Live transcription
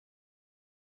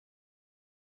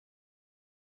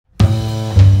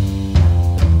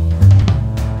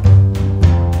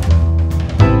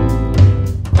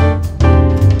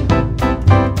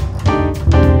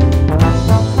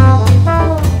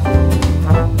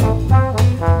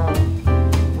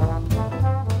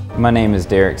My name is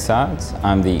Derek Sods.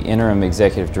 I'm the Interim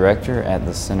Executive Director at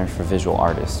the Center for Visual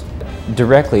Artists.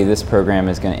 Directly, this program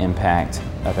is going to impact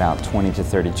about 20 to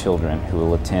 30 children who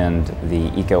will attend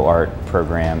the Eco Art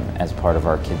program as part of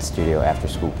our Kids Studio After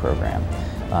School program.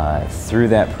 Through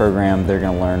that program, they're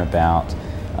going to learn about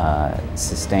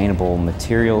sustainable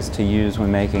materials to use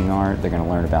when making art. They're going to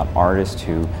learn about artists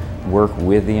who work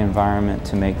with the environment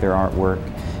to make their artwork.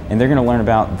 And they're going to learn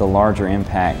about the larger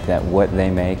impact that what they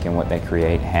make and what they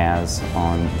create has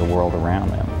on the world around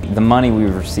them. The money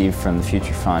we've received from the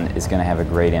Future Fund is going to have a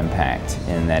great impact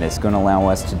in that it's going to allow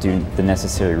us to do the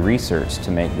necessary research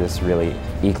to make this really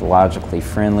ecologically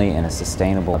friendly and a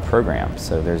sustainable program.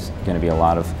 So there's going to be a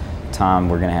lot of time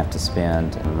we're going to have to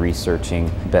spend researching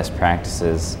best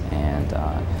practices and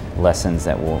lessons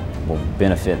that will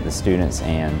benefit the students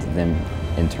and then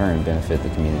in turn benefit the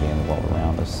community and the world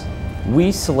around us.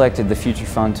 We selected the Future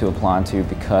Fund to apply to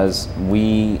because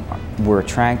we were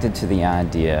attracted to the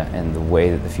idea and the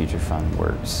way that the Future Fund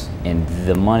works. And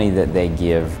the money that they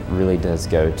give really does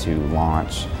go to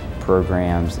launch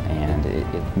programs, and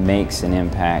it makes an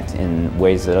impact in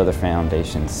ways that other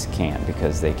foundations can't,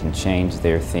 because they can change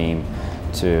their theme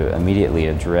to immediately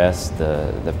address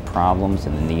the problems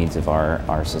and the needs of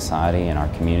our society and our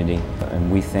community.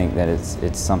 And we think that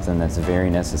it's something that's very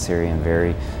necessary and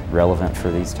very relevant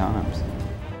for these times.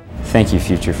 Thank you,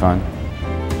 Future Fund.